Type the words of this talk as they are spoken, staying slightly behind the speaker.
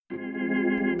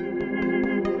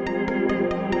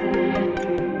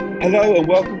Hello and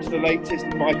welcome to the latest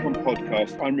Vicom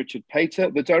podcast. I'm Richard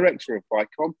Pater, the director of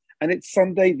Vicom, and it's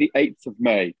Sunday, the 8th of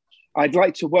May. I'd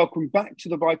like to welcome back to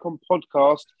the Vicom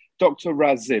podcast, Dr.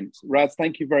 Raz Zimt. Raz,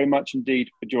 thank you very much indeed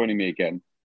for joining me again.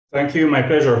 Thank you, my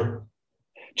pleasure.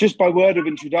 Just by word of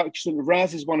introduction,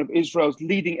 Raz is one of Israel's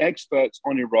leading experts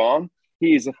on Iran.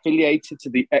 He is affiliated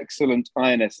to the excellent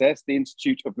INSS, the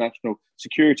Institute of National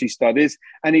Security Studies,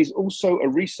 and he's also a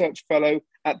research fellow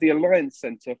at the Alliance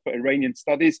Center for Iranian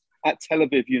Studies at Tel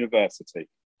Aviv University.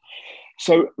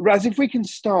 So, Raz, if we can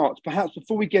start, perhaps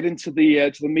before we get into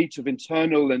the meat of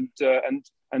internal and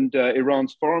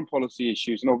Iran's foreign policy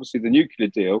issues, and obviously the nuclear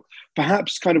deal,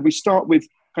 perhaps we start with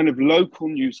local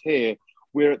news here.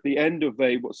 We're at the end of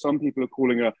what some people are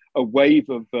calling a wave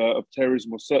of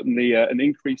terrorism, or certainly an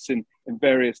increase in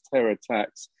various terror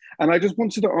attacks. And I just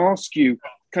wanted to ask you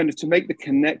to make the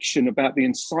connection about the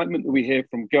incitement that we hear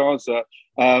from Gaza,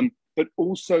 but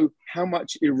also how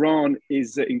much Iran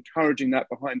is encouraging that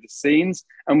behind the scenes.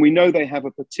 And we know they have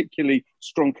a particularly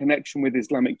strong connection with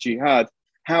Islamic Jihad.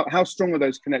 How strong are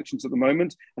those connections at the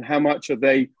moment, and how much are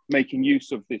they making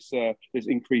use of this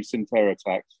increase in terror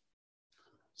attacks?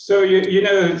 So,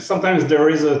 sometimes there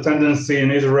is a tendency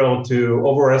in Israel to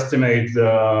overestimate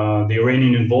the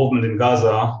Iranian involvement in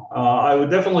Gaza. I would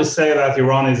definitely say that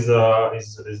Iran is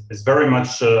very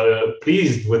much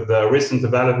pleased with the recent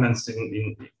developments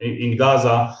in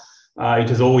Gaza. It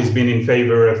has always been in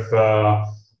favor of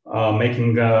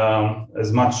making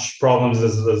as much problems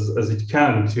as it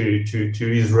can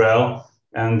to Israel.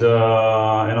 And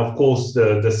of course,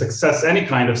 the success, any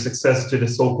kind of success to the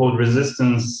so-called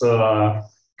resistance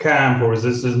camp or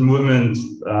resistance movement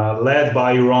led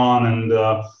by Iran and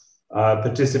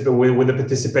with the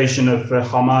participation of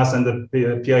Hamas and the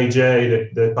PIJ,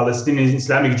 the Palestinian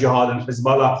Islamic Jihad and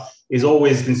Hezbollah, is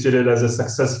always considered as a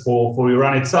success for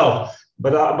Iran itself.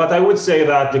 But I would say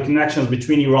that the connections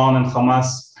between Iran and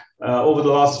Hamas over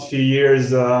the last few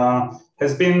years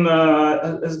has been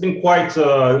quite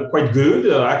good.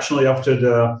 Actually, after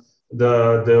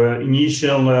the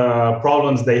initial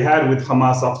problems they had with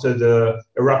Hamas after the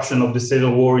eruption of the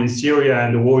civil war in Syria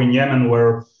and the war in Yemen,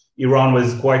 where Iran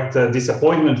was quite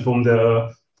disappointed from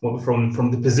the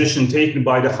position taken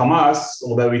by the Hamas,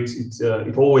 although it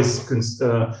always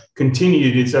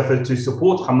continued its effort to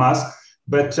support Hamas.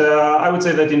 But I would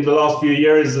say that in the last few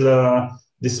years,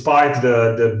 despite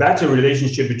the better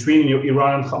relationship between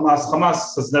Iran and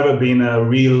Hamas has never been a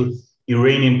real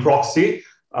Iranian proxy.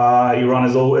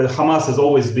 Hamas has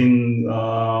always been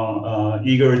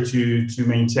eager to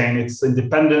maintain its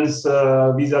independence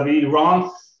vis-a-vis Iran,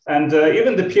 and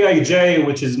even the PIJ,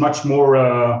 which is much more,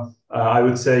 I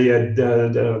would say,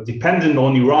 dependent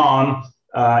on Iran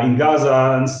in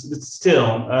Gaza. And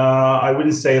still, I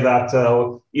wouldn't say that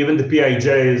even the PIJ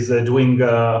is doing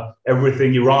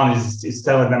everything Iran is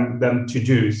telling them to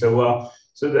do. So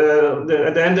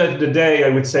at the end of the day, I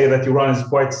would say that Iran is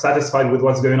quite satisfied with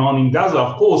what's going on in Gaza,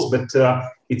 of course, but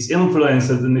its influence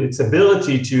and its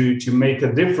ability to make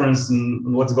a difference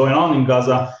in what's going on in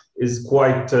Gaza is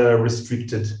quite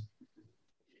restricted.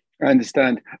 I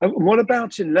understand. What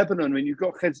about in Lebanon, when you've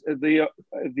got the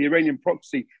Iranian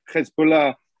proxy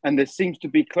Hezbollah, and there seems to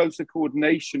be closer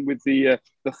coordination with the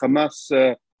Hamas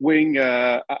wing,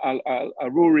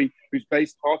 Al-Aruri, who's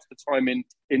based half the time in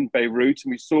Beirut,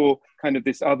 and we saw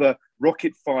this other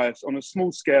rocket fires on a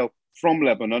small scale from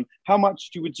Lebanon. How much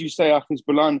would you say are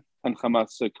Hezbollah and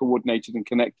Hamas coordinated and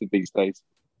connected these days?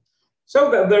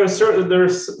 So there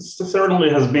certainly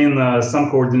has been some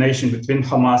coordination between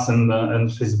Hamas and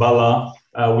Hezbollah.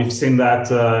 We've seen that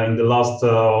in the last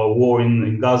war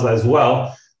in Gaza as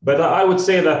well. But I would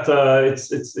say that it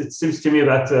seems to me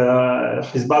that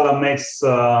Hezbollah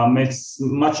makes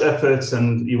much efforts,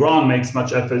 and Iran makes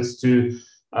much efforts to,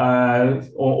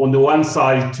 on the one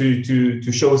side, to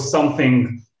show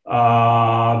something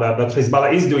that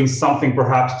Hezbollah is doing something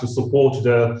perhaps to support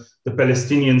the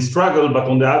Palestinian struggle. But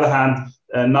on the other hand,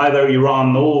 neither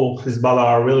Iran nor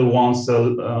Hezbollah really wants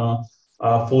a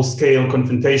full-scale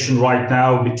confrontation right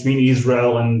now between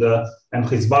Israel and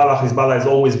Hezbollah. Hezbollah has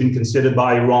always been considered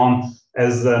by Iran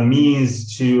as a means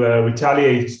to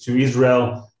retaliate to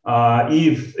Israel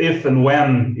if and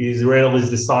when Israelis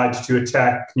decide to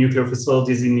attack nuclear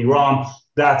facilities in Iran.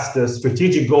 That's the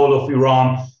strategic goal of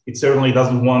Iran. It certainly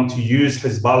doesn't want to use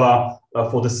Hezbollah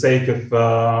for the sake of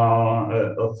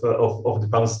the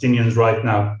Palestinians right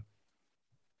now.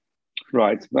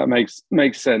 Right, that makes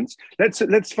sense.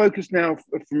 Let's focus now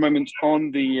for a moment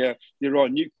on the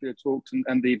Iran nuclear talks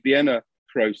and the Vienna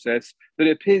process that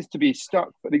appears to be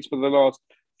stuck, at least for the last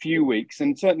few weeks.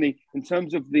 And certainly in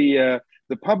terms of the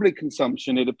public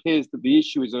consumption, it appears that the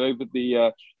issue is over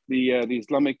the the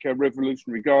Islamic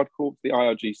Revolutionary Guard Corps, the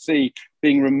IRGC,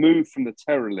 being removed from the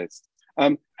terror list.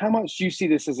 How much do you see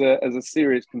this as a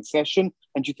serious concession?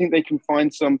 And do you think they can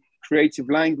find some creative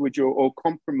language or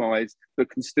compromise that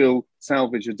can still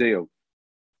salvage a deal?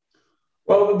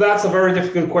 Well, that's a very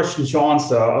difficult question to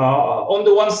answer. On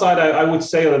the one side, I would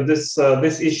say that this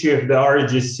issue of the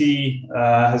RGC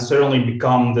has certainly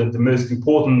become the most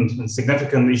important and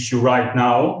significant issue right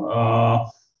now.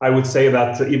 I would say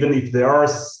that even if there are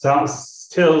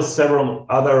still several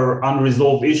other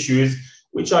unresolved issues,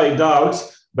 which I doubt,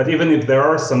 but even if there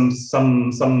are some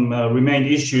remained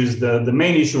issues, the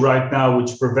main issue right now,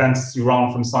 which prevents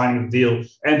Iran from signing the deal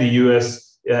and the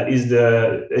US, is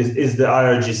the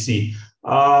IRGC.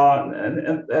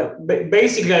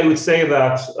 Basically, I would say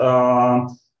that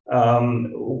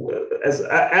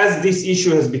as this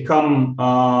issue has become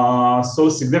so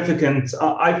significant,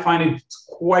 I find it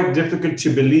quite difficult to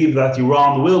believe that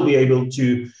Iran will be able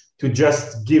to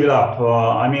just give it up.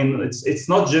 I mean, it's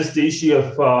not just the issue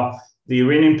of the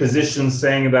Iranian position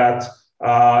saying that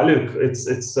look,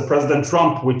 it's President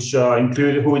Trump who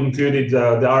included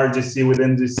the RGC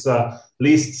within this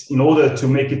list in order to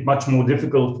make it much more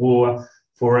difficult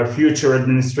for a future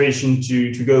administration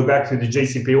to go back to the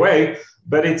JCPOA.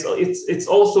 But it's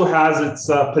also has its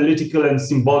political and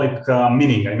symbolic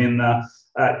meaning. I mean,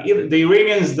 the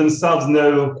Iranians themselves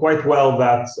know quite well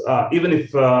that even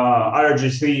if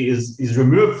IRGC is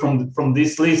removed from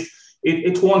this list,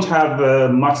 it won't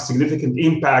have much significant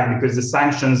impact because the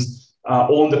sanctions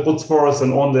on the Quds Force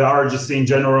and on the IRGC in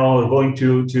general are going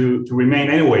to remain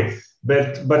anyway.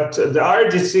 But the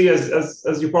IRGC,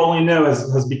 as you probably know,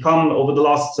 has become over the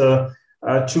last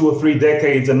 2 or 3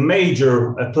 decades a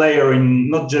major player in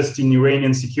not just in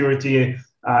Iranian security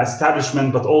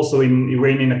establishment, but also in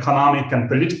Iranian economic and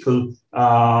political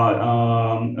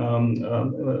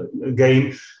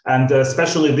game. And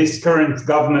especially this current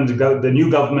government, the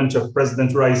new government of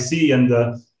President Raisi and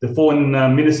the foreign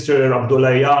minister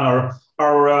Abdullahian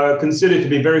are considered to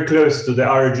be very close to the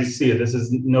IRGC. This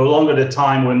is no longer the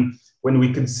time when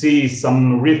we could see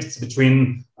some rifts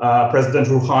between President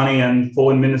Rouhani and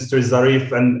Foreign Minister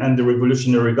Zarif and the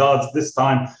Revolutionary Guards. This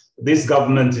time, this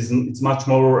government is much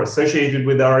more associated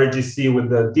with the RGC, with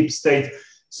the deep state.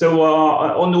 So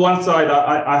on the one side,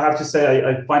 I have to say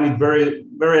I find it very,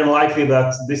 very unlikely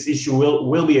that this issue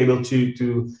will be able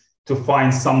to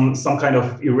find some kind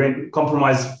of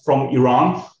compromise from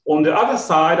Iran. On the other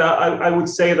side, I would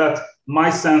say that my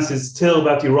sense is still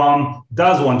that Iran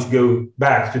does want to go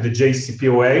back to the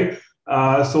JCPOA.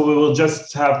 So we will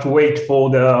just have to wait for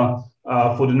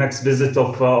the next visit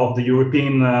of the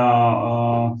European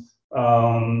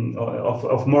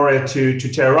of Morea to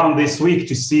Tehran this week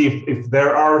to see if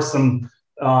there are some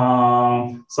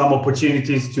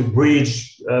opportunities to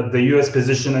bridge the US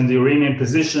position and the Iranian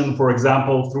position, for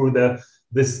example, through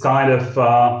this kind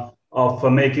of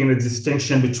making the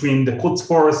distinction between the Quds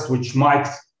Force, which might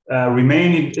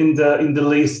remain in the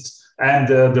list, and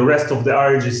the rest of the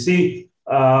IRGC.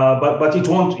 But it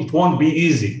won't be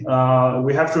easy.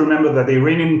 We have to remember that the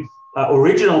Iranian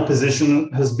original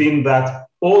position has been that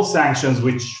all sanctions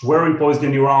which were imposed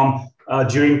in Iran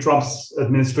during Trump's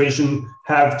administration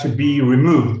have to be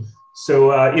removed. So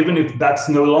even if that's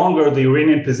no longer the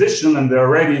Iranian position and they're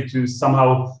ready to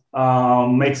somehow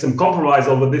make some compromise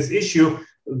over this issue,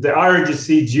 the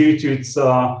IRGC, due to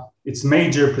its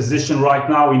major position right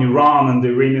now in Iran and the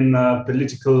Iranian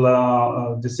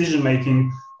political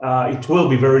decision-making, it will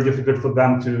be very difficult for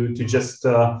them to just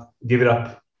give it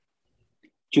up.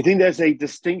 Do you think there's a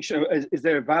distinction? Is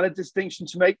there a valid distinction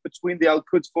to make between the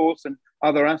Al-Quds Force and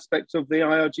other aspects of the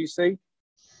IRGC?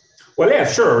 Well, yeah,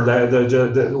 sure.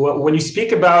 When you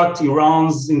speak about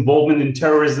Iran's involvement in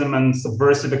terrorism and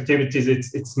subversive activities,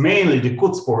 it's mainly the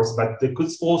Quds Force, but the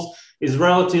Quds Force is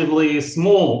relatively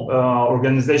small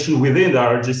organization within the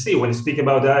IRGC. When you speak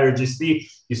about the IRGC,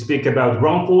 you speak about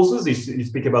ground forces, you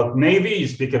speak about Navy, you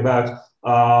speak about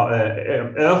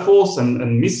Air Force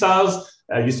and missiles.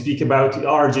 You speak about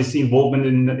RGC involvement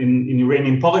in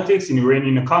Iranian politics, in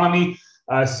Iranian economy.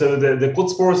 So the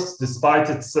Quds Force, despite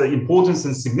its importance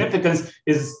and significance,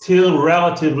 is still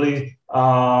relatively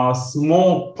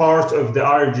small part of the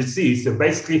IRGC. So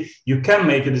basically, you can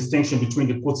make a distinction between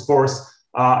the Quds Force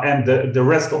and the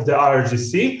rest of the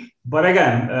IRGC. But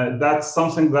again, that's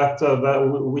something that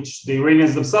which the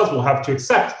Iranians themselves will have to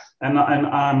accept. And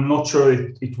I'm not sure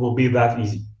it will be that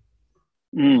easy.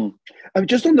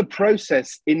 Just on the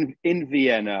process in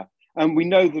Vienna, we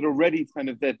know that already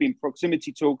there have been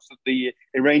proximity talks that the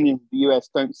Iranians and the US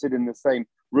don't sit in the same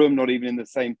room, not even in the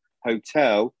same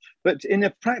hotel. But in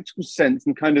a practical sense,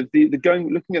 and kind of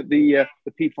looking at the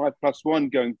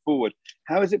P5+1 going forward,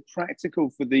 how is it practical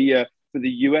for the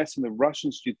US and the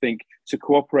Russians, do you think, to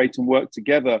cooperate and work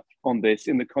together on this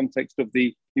in the context of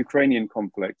the Ukrainian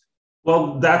conflict?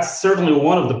 Well, that's certainly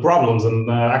one of the problems. And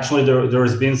actually, there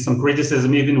has been some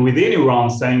criticism even within Iran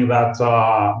saying that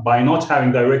by not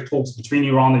having direct talks between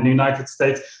Iran and the United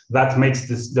States, that makes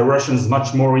the Russians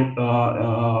much more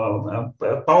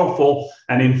powerful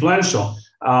and influential.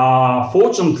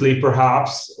 Fortunately,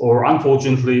 perhaps, or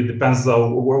unfortunately, depends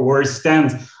on where it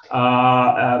stands.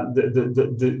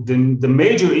 The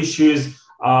major issues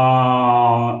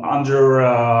under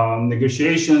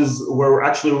negotiations were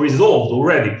actually resolved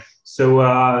already. So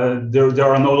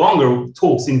there are no longer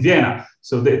talks in Vienna.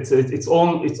 So it's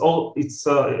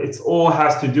all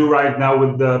has to do right now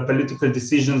with the political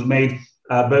decisions made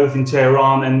both in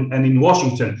Tehran and in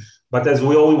Washington. But as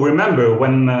we all remember,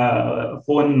 when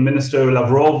Foreign Minister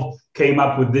Lavrov came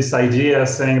up with this idea,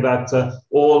 saying that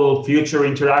all future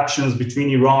interactions between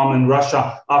Iran and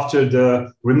Russia after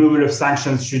the removal of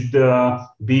sanctions should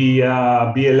be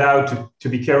allowed to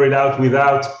be carried out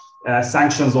without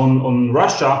sanctions on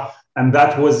Russia. And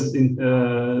that was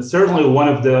certainly one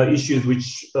of the issues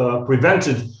which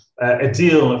prevented a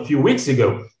deal a few weeks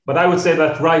ago. But I would say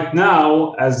that right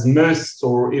now, as most,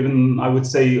 or even I would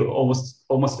say almost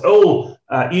all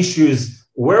issues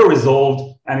were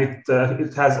resolved, and it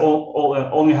has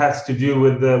only has to do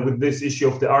with this issue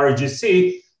of the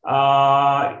RGC.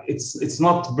 It's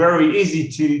not very easy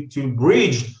to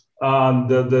bridge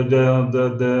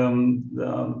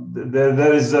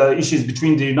those issues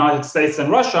between the United States and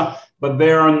Russia, but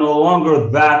they are no longer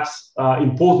that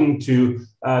important to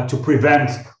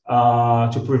prevent a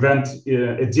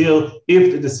deal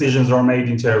if the decisions are made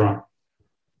in Tehran.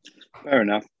 Fair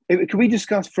enough. Can we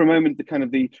discuss for a moment the kind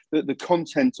of the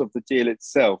content of the deal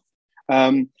itself?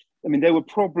 I mean, there were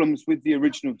problems with the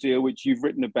original deal, which you've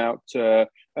written about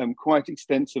quite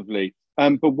extensively.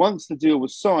 But once the deal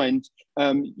was signed,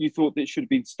 you thought that it should have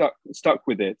been stuck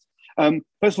with it.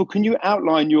 First of all, can you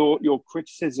outline your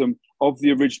criticism of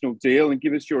the original deal and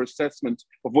give us your assessment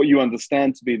of what you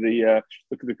understand to be the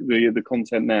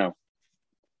content now?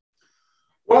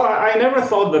 Well, I never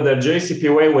thought that the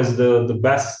JCPOA was the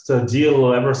best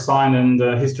deal ever signed in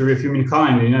the history of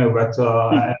humankind, but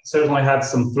it certainly had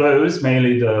some flaws,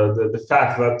 mainly the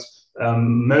fact that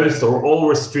most or all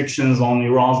restrictions on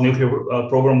Iran's nuclear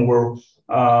program were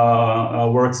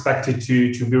expected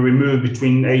to be removed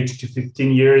between 8 to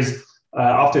 15 years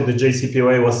after the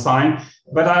JCPOA was signed.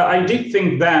 But I did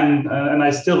think then, and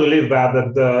I still believe that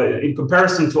in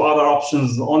comparison to other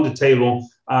options on the table,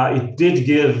 it did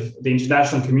give the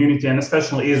international community, and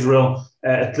especially Israel,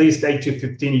 at least 8 to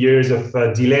 15 years of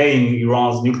delaying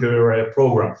Iran's nuclear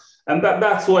program. And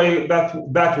that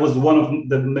was one of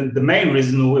the main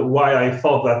reasons why I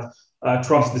thought that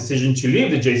Trump's decision to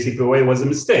leave the JCPOA was a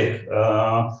mistake,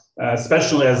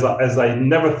 especially as I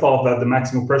never thought that the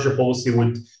maximum pressure policy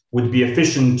would be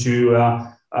efficient to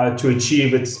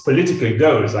achieve its political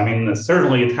goals. I mean,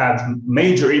 certainly it had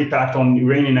major impact on the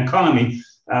Iranian economy,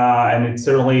 and it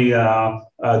certainly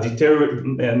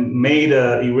made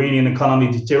the Iranian economy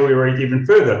deteriorate even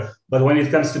further. But when it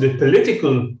comes to the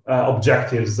political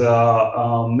objectives,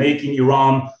 making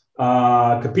Iran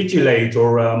capitulate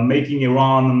or making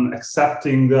Iran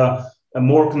accepting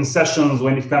more concessions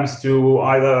when it comes to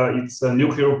either its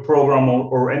nuclear program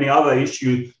or any other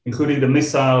issue, including the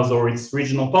missiles or its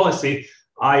regional policy,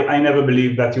 I never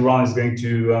believed that Iran is going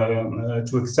to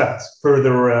accept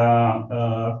further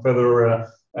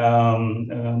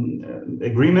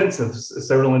agreements,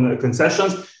 certainly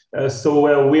concessions.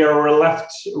 So we are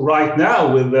left right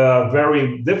now with a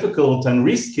very difficult and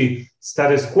risky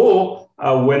status quo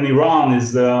when Iran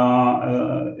is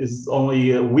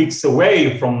only weeks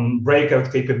away from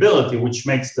breakout capability, which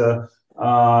makes the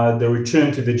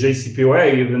return to the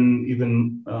JCPOA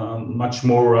even much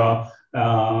more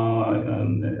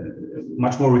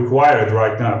required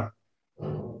right now.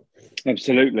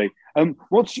 Absolutely.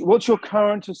 What's your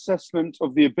current assessment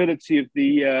of the ability of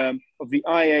the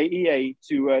IAEA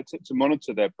to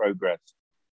monitor their progress?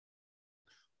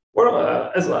 Well,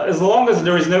 as long as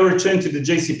there is no return to the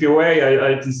JCPOA,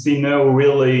 I can see no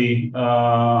really.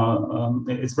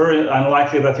 It's very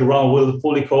unlikely that Iran will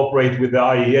fully cooperate with the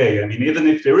IAEA. I mean, even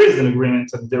if there is an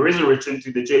agreement and there is a return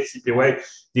to the JCPOA,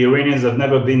 the Iranians have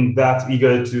never been that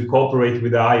eager to cooperate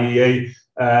with the IAEA,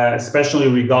 especially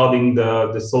regarding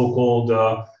the so-called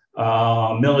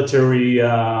military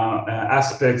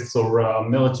aspects or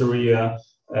military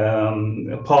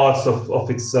parts of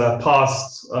its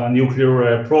past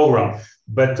nuclear program.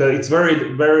 But it's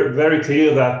very, very, very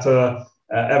clear that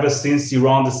ever since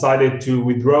Iran decided to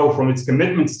withdraw from its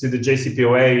commitments to the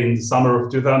JCPOA in the summer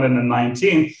of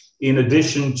 2019, in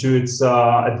addition to its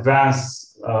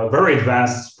very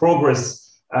advanced progress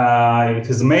it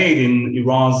has made in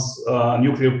Iran's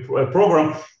nuclear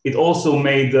program, it also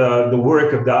made the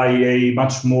work of the IAEA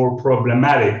much more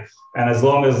problematic. And as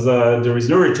long as there is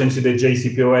no return to the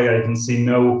JCPOA, I can see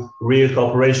no real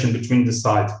cooperation between the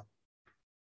sides.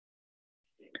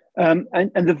 And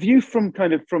the view from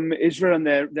Israel and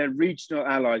their regional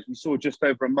allies, we saw just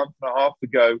over a month and a half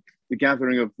ago the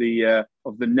gathering of the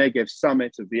Negev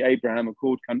summit of the Abraham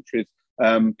Accord countries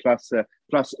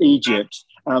plus Egypt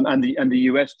and the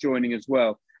US joining as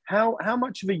well. How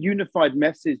much of a unified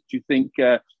message do you think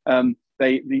the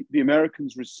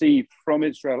Americans received from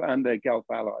Israel and their Gulf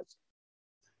allies?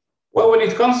 Well, when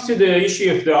it comes to the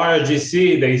issue of the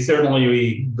IRGC, they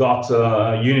certainly got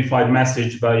a unified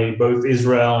message by both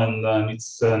Israel and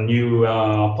its new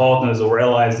partners or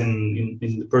allies in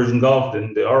the Persian Gulf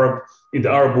and the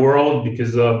Arab world,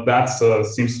 because that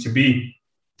seems to be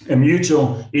a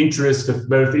mutual interest of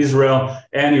both Israel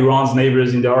and Iran's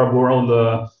neighbors in the Arab world,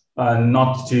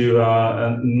 not to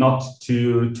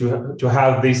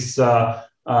have this.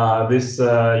 This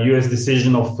U.S.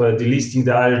 decision of delisting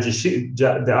the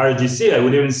IRGC, I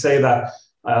would even say that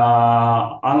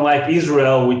unlike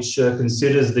Israel, which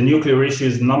considers the nuclear issue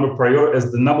as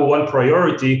the number one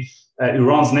priority,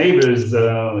 Iran's neighbors,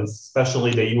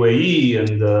 especially the UAE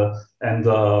and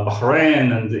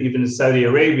Bahrain and even Saudi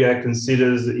Arabia,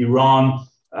 considers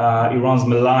Iran's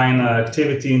malign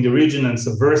activity in the region and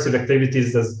subversive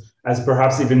activities as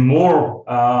perhaps even more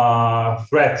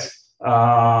threat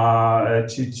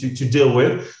to deal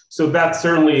with. So that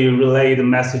certainly relayed a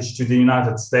message to the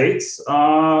United States.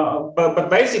 But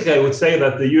basically, I would say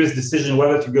that the U.S. decision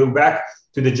whether to go back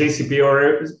to the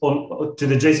JCPOA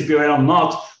or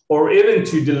not, or even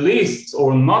to delist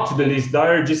or not to delist the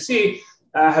IRGC,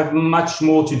 have much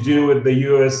more to do with the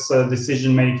U.S.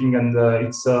 decision making and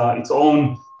its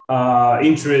own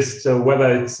interest,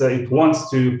 whether it wants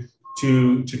to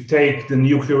take the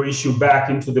nuclear issue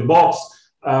back into the box.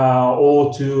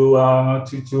 Or to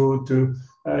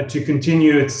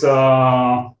continue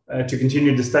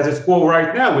the status quo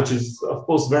right now, which is of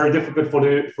course very difficult for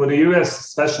the U.S.,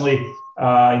 especially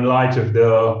in light of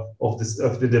the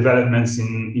developments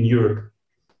in Europe.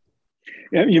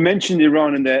 Yeah, you mentioned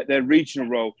Iran and their regional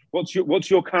role. What's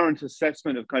your current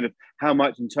assessment of kind of how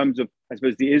much, in terms of, I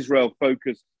suppose, the Israel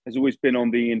focus has always been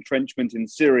on the entrenchment in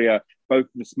Syria, both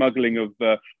the smuggling of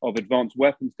advanced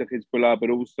weapons to Hezbollah, but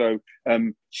also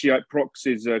Shiite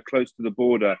proxies close to the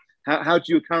border. How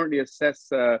do you currently assess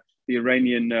the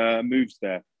Iranian moves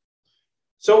there?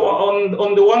 So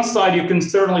on the one side, you can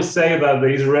certainly say that the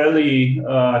Israeli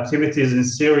activities in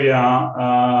Syria,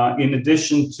 in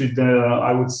addition to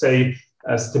I would say,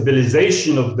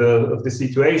 stabilization of the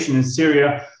situation in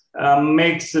Syria,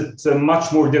 makes it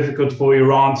much more difficult for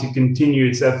Iran to continue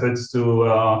its efforts to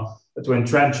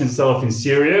entrench itself in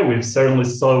Syria. We've certainly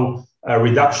saw a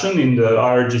reduction in the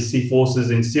IRGC forces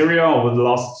in Syria over the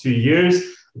last 2 years.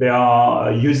 They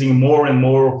are using more and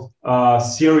more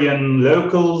Syrian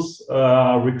locals,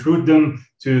 recruit them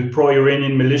to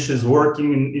pro-Iranian militias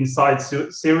working inside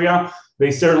Syria. They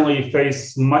certainly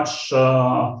face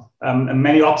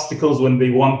many obstacles when they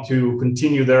want to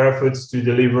continue their efforts to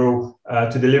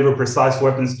deliver precise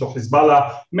weapons to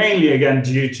Hezbollah, mainly again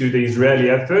due to the Israeli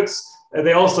efforts.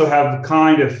 They also have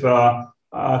kind of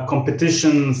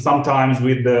competition sometimes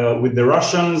with the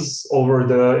Russians over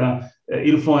the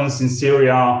influence in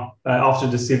Syria after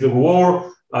the civil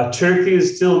war. Turkey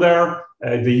is still there.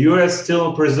 The US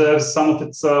still preserves some of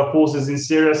its forces in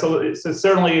Syria. So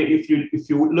certainly, if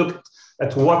you look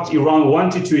at what Iran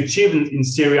wanted to achieve in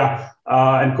Syria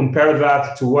and compare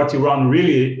that to what Iran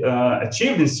really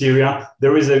achieved in Syria,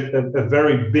 there is a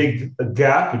very big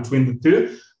gap between the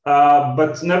two.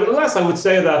 But nevertheless, I would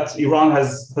say that Iran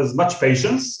has much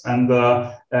patience, and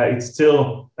it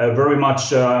still very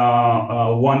much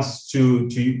wants to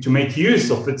make use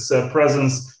of its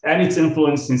presence and its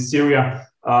influence in Syria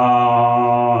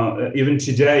even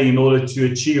today in order to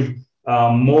achieve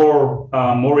more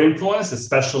influence,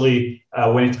 especially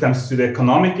when it comes to the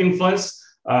economic influence.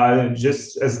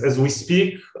 Just as we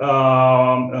speak,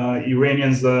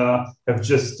 Iranians have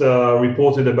just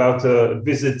reported about a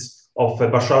visit of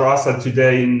Bashar Assad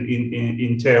today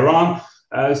in Tehran.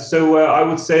 So I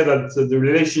would say that the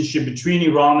relationship between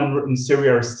Iran and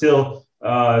Syria are still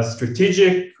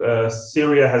strategic.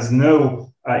 Syria has no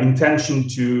intention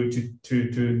to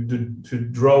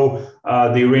draw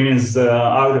the Iranians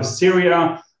out of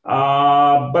Syria.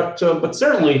 But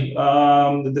certainly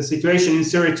the situation in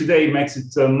Syria today makes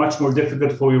it much more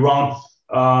difficult for Iran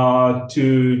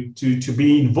to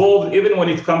be involved, even when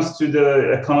it comes to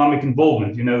the economic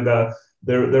involvement. You know,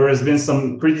 there has been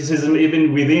some criticism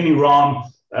even within Iran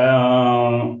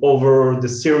over the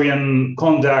Syrian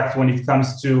conduct when it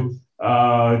comes to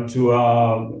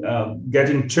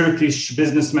getting Turkish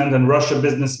businessmen and Russian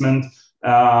businessmen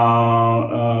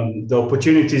the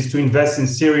opportunities to invest in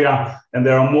Syria, and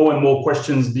there are more and more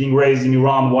questions being raised in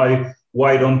Iran.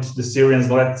 Why don't the Syrians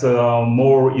let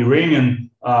more Iranian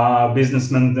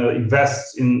businessmen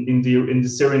invest in the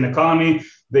Syrian economy?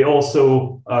 They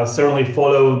also certainly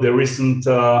follow the recent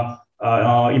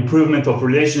improvement of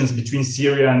relations between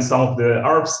Syria and some of the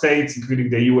Arab states, including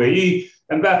the UAE,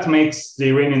 and that makes the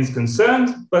Iranians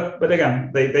concerned. But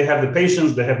again, they have the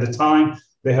patience, they have the time,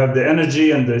 they have the energy,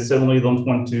 and they certainly don't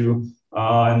want to,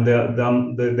 and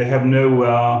they have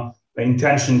no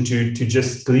intention to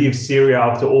just leave Syria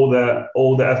after all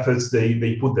the efforts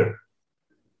they put there.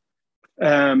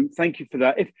 Thank you for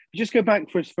that. If you just go back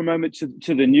for a moment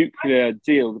to the nuclear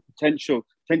deal, the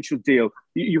potential deal,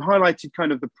 you highlighted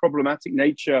kind of the problematic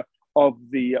nature of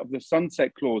the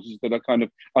sunset clauses that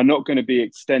are not going to be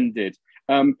extended.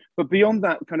 But beyond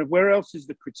that, kind of where else is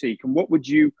the critique, and what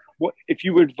if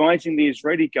you were advising the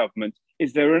Israeli government?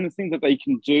 Is there anything that they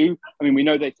can do? I mean, we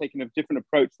know they've taken a different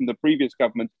approach from the previous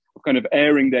government of kind of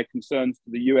airing their concerns to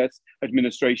the US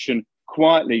administration,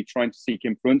 quietly trying to seek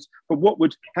influence. But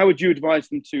how would you advise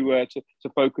them to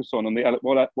focus on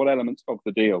what elements of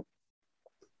the deal?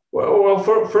 Well,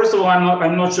 first of all,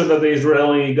 I'm not sure that the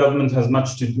Israeli government has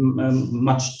much to do and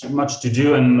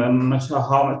much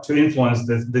how to influence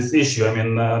this issue. I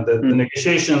mean, the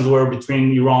negotiations were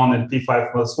between Iran and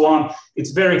P5+1.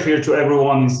 It's very clear to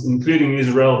everyone, including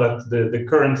Israel, that the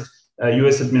current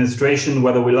U.S. administration,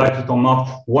 whether we like it or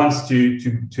not, wants to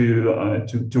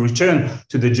return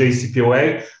to the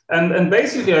JCPOA. And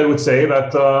basically, I would say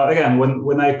that again,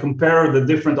 when I compare the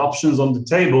different options on the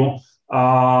table.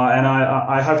 And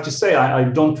I have to say, I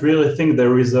don't really think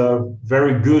there is a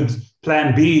very good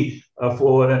plan B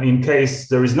for in case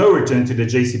there is no return to the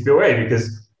JCPOA, because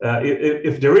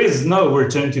if there is no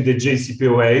return to the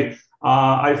JCPOA,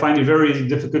 I find it very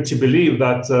difficult to believe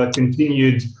that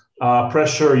continued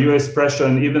pressure, US pressure,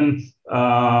 and even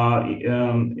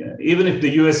if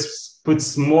the US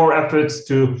puts more efforts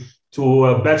to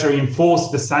better enforce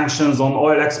the sanctions on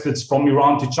oil exports from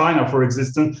Iran to China, for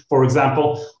example,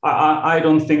 I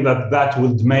don't think that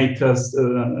would make us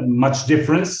much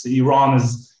difference. Iran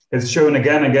has shown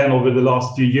again over the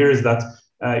last few years that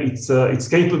it's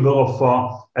capable of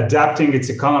adapting its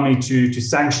economy to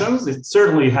sanctions. It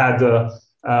certainly had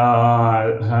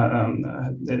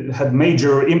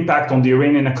major impact on the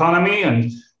Iranian economy,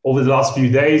 and over the last few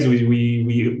days,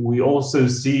 we also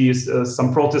see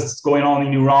some protests going on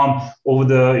in Iran over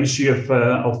the issue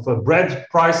of bread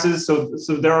prices. So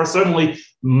there are certainly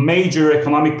major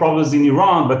economic problems in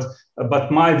Iran,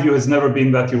 but my view has never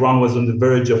been that Iran was on the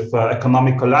verge of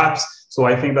economic collapse. So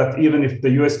I think that even if the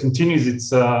US continues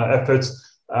its efforts,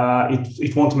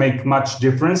 it won't make much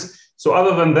difference. So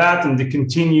other than that, and the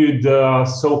continued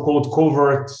so-called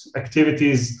covert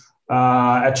activities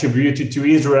attributed to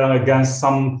Israel against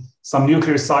some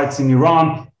nuclear sites in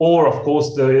Iran, or of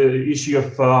course the issue of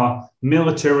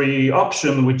military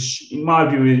option, which in my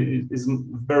view is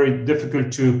very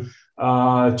difficult to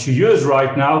use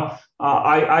right now.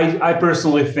 I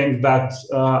personally think that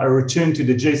a return to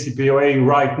the JCPOA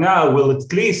right now will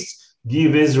at least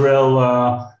give Israel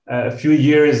a few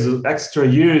extra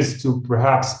years to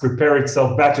perhaps prepare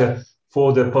itself better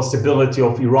for the possibility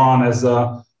of Iran as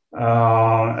a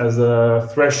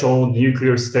threshold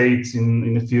nuclear state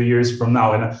in a few years from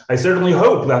now. And I certainly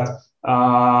hope that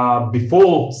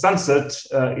before sunset,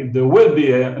 there will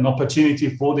be an opportunity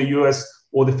for the US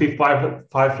or the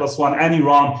P5+1 and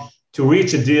Iran to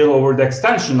reach a deal over the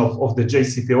extension of the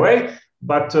JCPOA.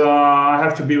 But I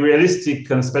have to be realistic,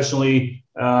 and especially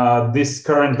this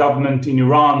current government in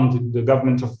Iran, the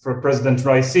government of President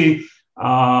Raisi,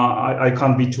 I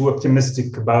can't be too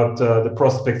optimistic about the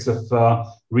prospects of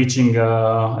reaching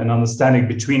an understanding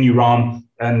between Iran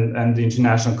and the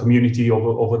international community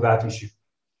over that issue.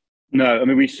 No, I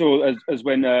mean, we saw as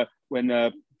when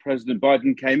President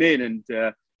Biden came in and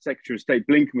Secretary of State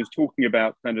Blinken was talking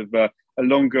about kind of a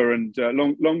longer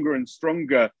and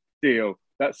stronger deal.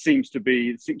 That seems to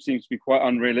be quite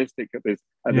unrealistic at this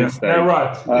stage. Yeah,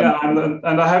 right.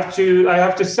 And I have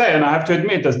to say, and I have to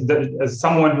admit, as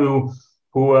someone who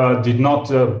did not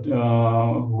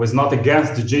was not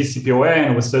against the JCPOA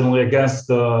and was certainly against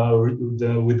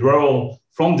the withdrawal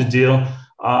from the deal,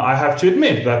 I have to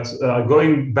admit that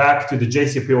going back to the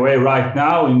JCPOA right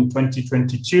now in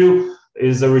 2022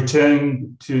 is a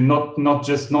return to not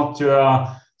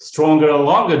stronger,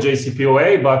 longer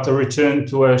JCPOA, but a return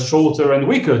to a shorter and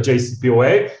weaker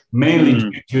JCPOA,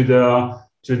 mainly due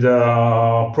to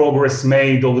the progress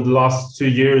made over the last 2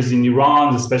 years in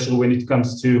Iran, especially when it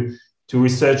comes to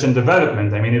research and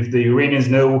development. I mean, if the Iranians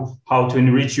know how to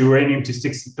enrich uranium to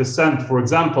 60%, for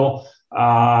example,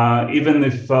 even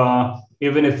if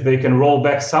they can roll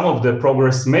back some of the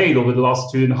progress made over the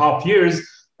last 2.5 years,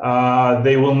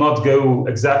 they will not go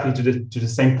exactly to the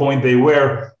same point they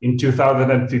were in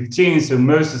 2015. So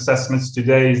most assessments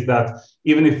today is that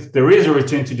even if there is a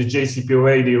return to the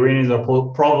JCPOA, the Iranians are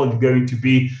probably going to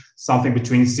be something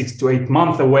between 6 to 8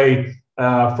 months away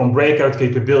from breakout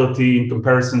capability in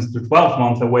comparison to 12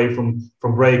 months away from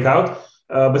breakout.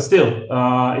 But still,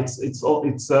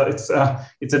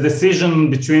 it's a decision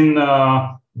between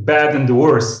bad and the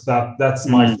worst. That's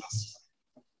my guess.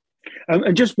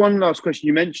 And just one last question.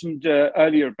 You mentioned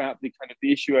earlier about the kind of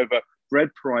the issue over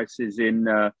bread prices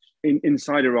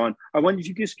inside Iran. I wonder if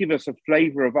you could just give us a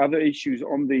flavor of other issues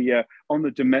on the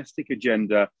domestic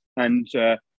agenda. And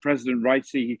President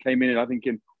Raisi, he came in, I think,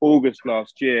 in August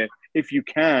last year. If you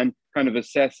can kind of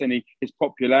assess his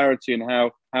popularity and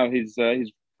how his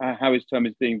term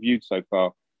is being viewed so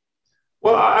far.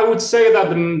 Well, I would say that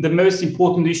the most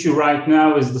important issue right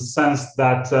now is the sense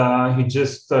that he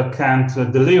just can't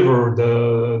deliver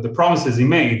the promises he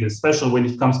made, especially when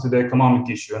it comes to the economic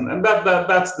issue. And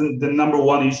that's the number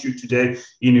one issue today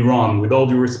in Iran, with all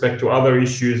due respect to other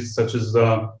issues such as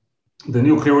the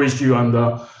nuclear issue and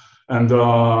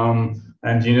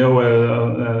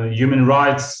human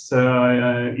rights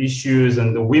issues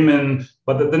and the women.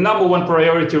 But the number one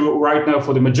priority right now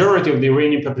for the majority of the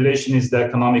Iranian population is the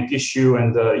economic issue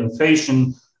and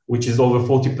inflation, which is over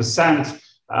 40%,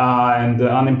 and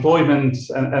unemployment.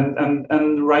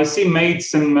 And Raisi made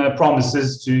some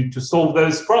promises to solve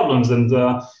those problems. And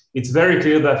it's very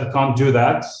clear that he can't do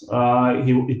that.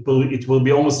 It will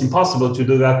be almost impossible to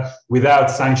do that without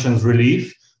sanctions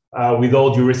relief. With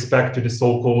all due respect to the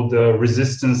so-called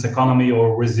resistance economy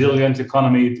or resilient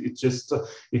economy,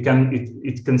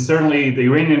 it can certainly, the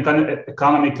Iranian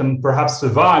economy can perhaps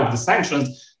survive the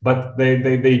sanctions, but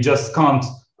they just can't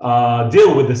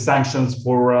deal with the sanctions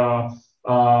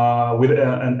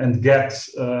and get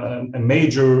a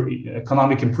major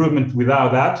economic improvement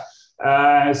without that.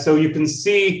 So you can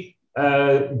see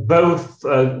both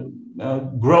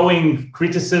growing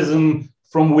criticism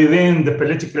from within the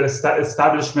political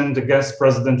establishment against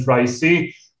President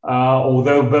Raisi,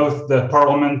 although both the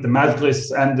parliament, the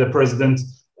Majlis, and the president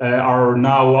are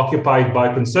now occupied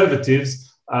by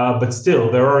conservatives, but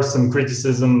still there are some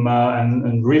criticism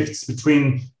and rifts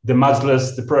between the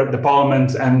Majlis, the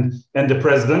parliament, and the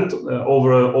president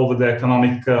over the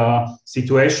economic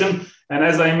situation. And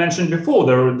as I mentioned before,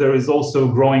 there is also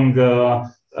growing.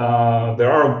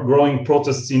 There are growing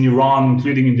protests in Iran,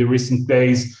 including in the recent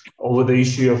days, over the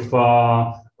issue of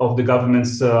the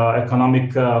government's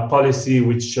economic policy,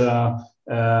 which have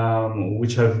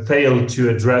failed to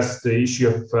address the issue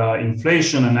of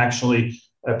inflation, and actually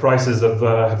prices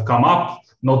have come up,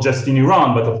 not just in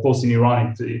Iran, but of course in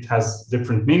Iran it has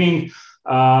different meaning.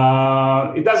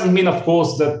 It doesn't mean, of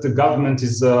course, that the government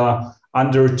is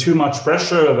under too much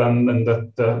pressure and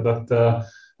that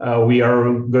we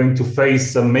are going to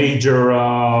face a major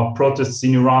protests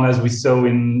in Iran as we saw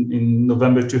in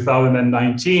November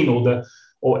 2019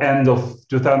 or end of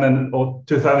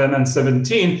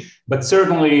 2017. But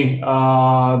certainly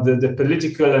the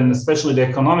political and especially the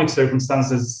economic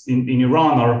circumstances in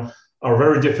Iran are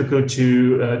very difficult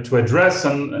to address.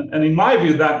 And in my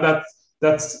view, that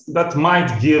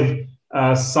might give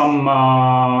some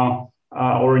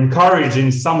or encourage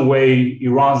in some way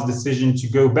Iran's decision to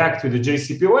go back to the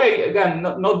JCPOA. Again,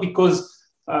 not because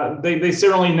they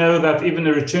certainly know that even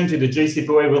a return to the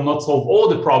JCPOA will not solve all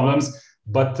the problems,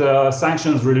 but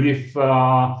sanctions relief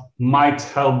might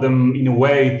help them in a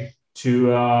way to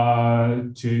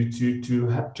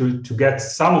get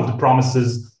some of the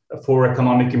promises for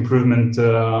economic improvement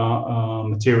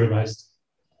materialized.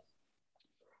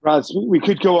 Raz, we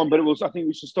could go on, but I think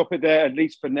we should stop it there, at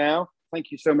least for now. Thank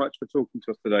you so much for talking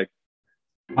to us today.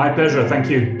 My pleasure. Thank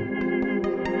you.